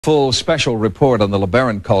Full special report on the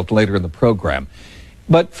LeBaron cult later in the program.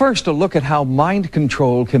 But first, a look at how mind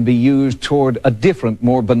control can be used toward a different,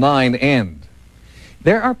 more benign end.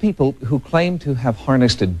 There are people who claim to have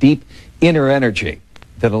harnessed a deep inner energy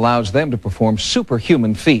that allows them to perform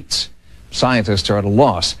superhuman feats. Scientists are at a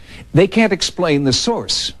loss. They can't explain the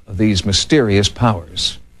source of these mysterious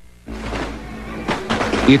powers.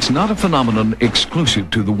 It's not a phenomenon exclusive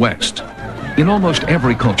to the West. In almost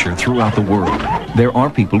every culture throughout the world, there are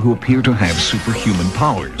people who appear to have superhuman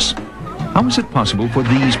powers. How is it possible for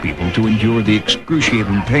these people to endure the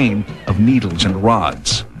excruciating pain of needles and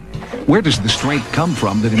rods? Where does the strength come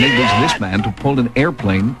from that enables this man to pull an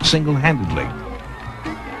airplane single-handedly?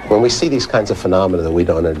 When we see these kinds of phenomena that we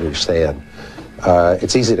don't understand,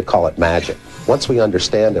 it's easy to call it magic. Once we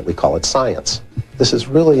understand it, we call it science. This is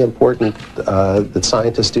really important that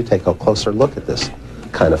scientists do take a closer look at this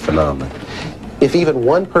kind of phenomenon. If even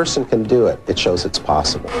one person can do it, it shows it's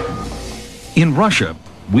possible. In Russia,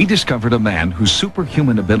 we discovered a man whose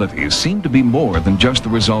superhuman abilities seem to be more than just the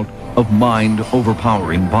result of mind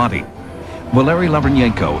overpowering body. Valery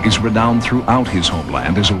Lavreњenko is renowned throughout his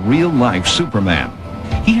homeland as a real-life Superman.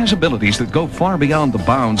 He has abilities that go far beyond the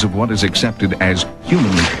bounds of what is accepted as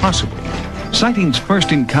humanly possible. Sighting's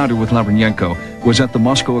first encounter with Lavreњenko was at the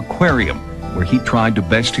Moscow Aquarium, where he tried to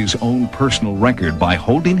best his own personal record by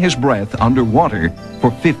holding his breath underwater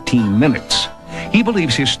for 15 minutes. He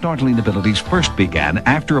believes his startling abilities first began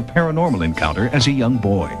after a paranormal encounter as a young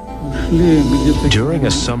boy. During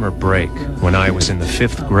a summer break, when I was in the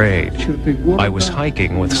 5th grade, I was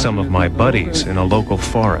hiking with some of my buddies in a local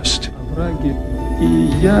forest.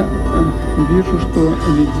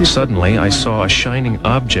 Suddenly, I saw a shining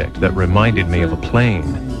object that reminded me of a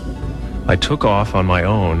plane. I took off on my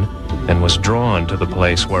own and was drawn to the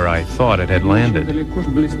place where I thought it had landed.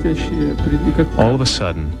 All of a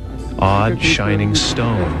sudden, odd shining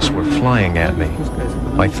stones were flying at me.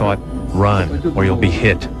 I thought, run or you'll be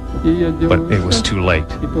hit, but it was too late.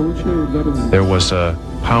 There was a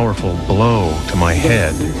powerful blow to my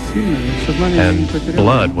head, and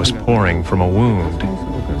blood was pouring from a wound.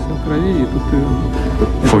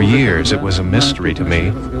 For years, it was a mystery to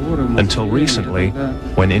me, until recently,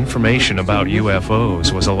 when information about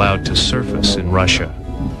UFOs was allowed to surface in Russia.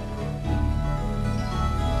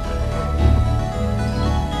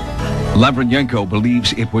 Lavreњenko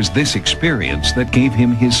believes it was this experience that gave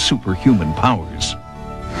him his superhuman powers.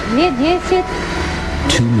 2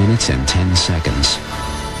 minutes and 10 seconds.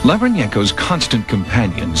 Lavreњenko's constant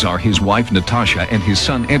companions are his wife Natasha and his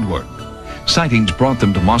son Edward. Sightings brought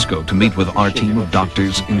them to Moscow to meet with our team of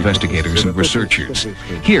doctors, investigators, and researchers.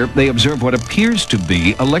 Here, they observe what appears to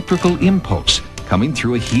be electrical impulse coming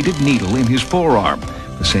through a heated needle in his forearm.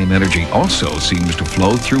 The same energy also seems to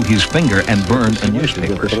flow through his finger and burn a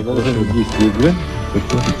newspaper.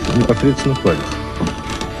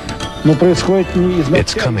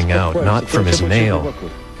 It's coming out not from his nail,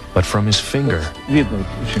 but from his finger,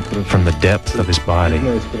 from the depth of his body.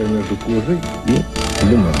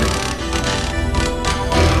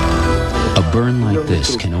 A burn like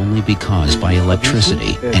this can only be caused by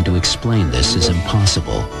electricity, and to explain this is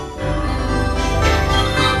impossible.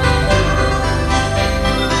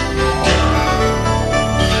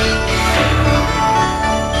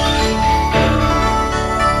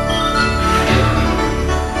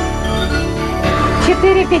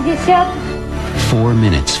 Four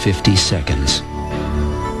minutes, 50 seconds.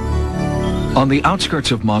 On the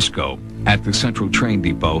outskirts of Moscow, at the central train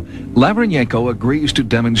depot, Lavreњenko agrees to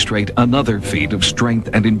demonstrate another feat of strength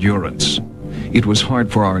and endurance. It was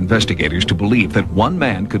hard for our investigators to believe that one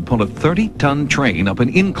man could pull a 30-ton train up an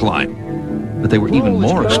incline. But they were even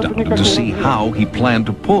more astounded to see how he planned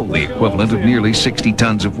to pull the equivalent of nearly 60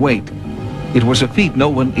 tons of weight. It was a feat no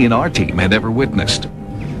one in our team had ever witnessed.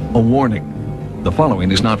 A warning: the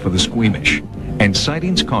following is not for the squeamish, and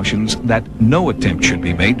Sightings cautions that no attempt should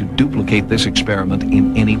be made to duplicate this experiment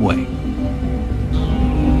in any way.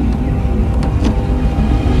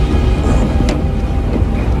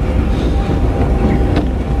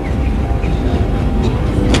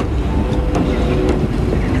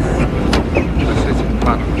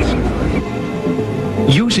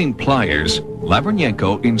 Using pliers,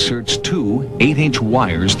 Lavreњenko inserts two 8-inch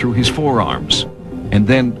wires through his forearms, and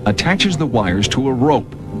then attaches the wires to a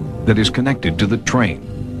rope that is connected to the train.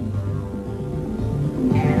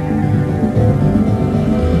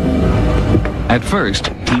 At first,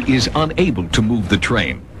 he is unable to move the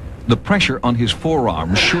train. The pressure on his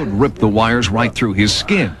forearms should rip the wires right through his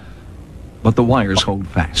skin, but the wires hold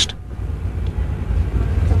fast.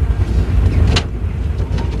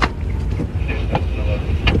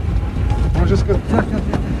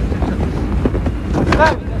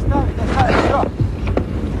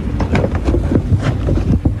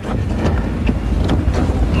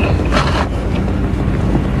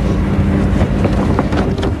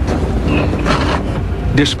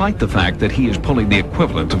 Despite the fact that he is pulling the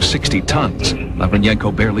equivalent of 60 tons,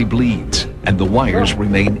 Lavreњенko barely bleeds, and the wires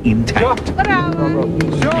remain intact.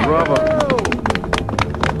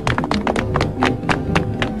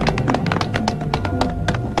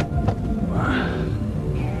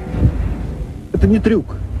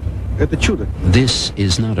 This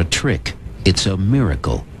is not a trick, it's a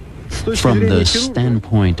miracle. From the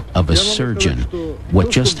standpoint of a surgeon, what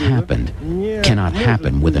just happened cannot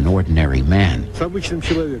happen with an ordinary man.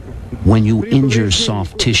 When you injure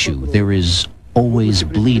soft tissue, there is always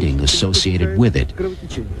bleeding associated with it.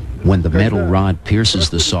 When the metal rod pierces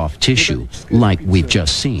the soft tissue, like we've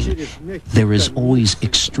just seen, there is always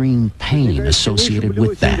extreme pain associated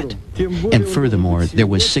with that. And furthermore, there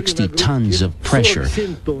was 60 tons of pressure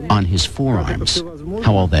on his forearms.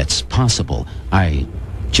 How all that's possible, I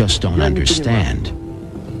just don't understand.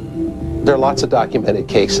 There are lots of documented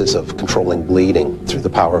cases of controlling bleeding through the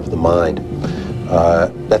power of the mind.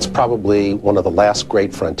 That's probably one of the last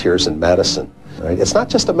great frontiers in medicine. Right? It's not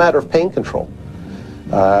just a matter of pain control,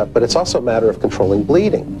 but it's also a matter of controlling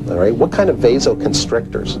bleeding. All right? What kind of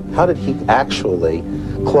vasoconstrictors? How did he actually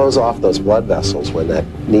close off those blood vessels when that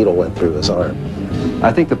needle went through his arm?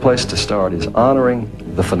 I think the place to start is honoring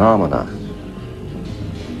the phenomena.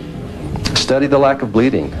 Study the lack of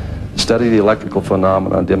bleeding. Study the electrical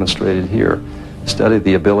phenomena demonstrated here. Study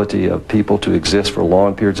the ability of people to exist for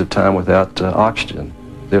long periods of time without oxygen.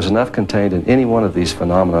 There's enough contained in any one of these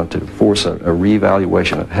phenomena to force a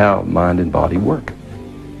reevaluation of how mind and body work.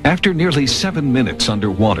 After nearly 7 minutes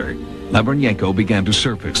underwater, Lavreњenko began to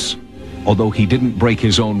surface. Although he didn't break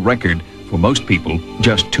his own record, for most people,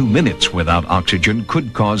 just 2 minutes without oxygen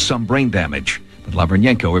could cause some brain damage. But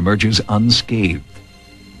Lavreњenko emerges unscathed.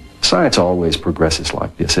 Science always progresses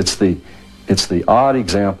like this. It's the odd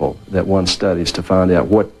example that one studies to find out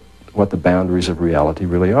what the boundaries of reality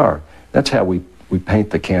really are. That's how we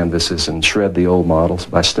paint the canvases and shred the old models,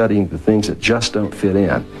 by studying the things that just don't fit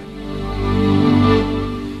in.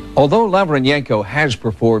 Although Lavreњenko has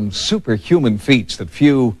performed superhuman feats that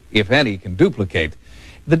few, if any, can duplicate,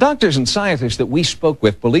 the doctors and scientists that we spoke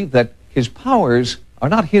with believe that his powers are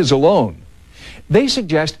not his alone. They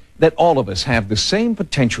suggest that all of us have the same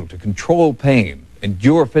potential to control pain,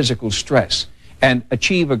 endure physical stress, and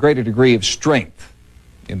achieve a greater degree of strength.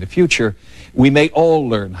 In the future, we may all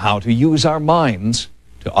learn how to use our minds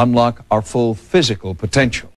to unlock our full physical potential.